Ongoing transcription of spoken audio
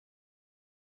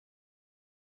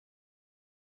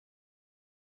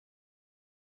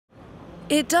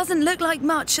It doesn't look like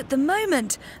much at the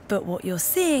moment, but what you're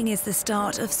seeing is the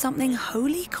start of something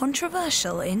wholly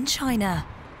controversial in China.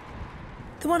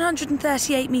 The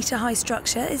 138-metre-high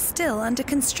structure is still under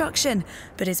construction,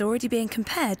 but is already being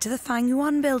compared to the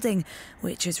Fangyuan building,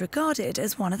 which is regarded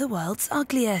as one of the world's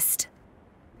ugliest.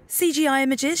 CGI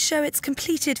images show its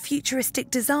completed futuristic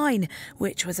design,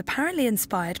 which was apparently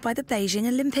inspired by the Beijing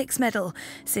Olympics medal,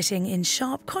 sitting in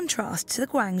sharp contrast to the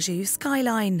Guangzhou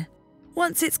skyline.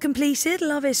 Once it's completed,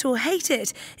 love it or hate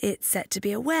it, it's set to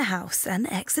be a warehouse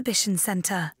and exhibition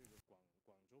centre.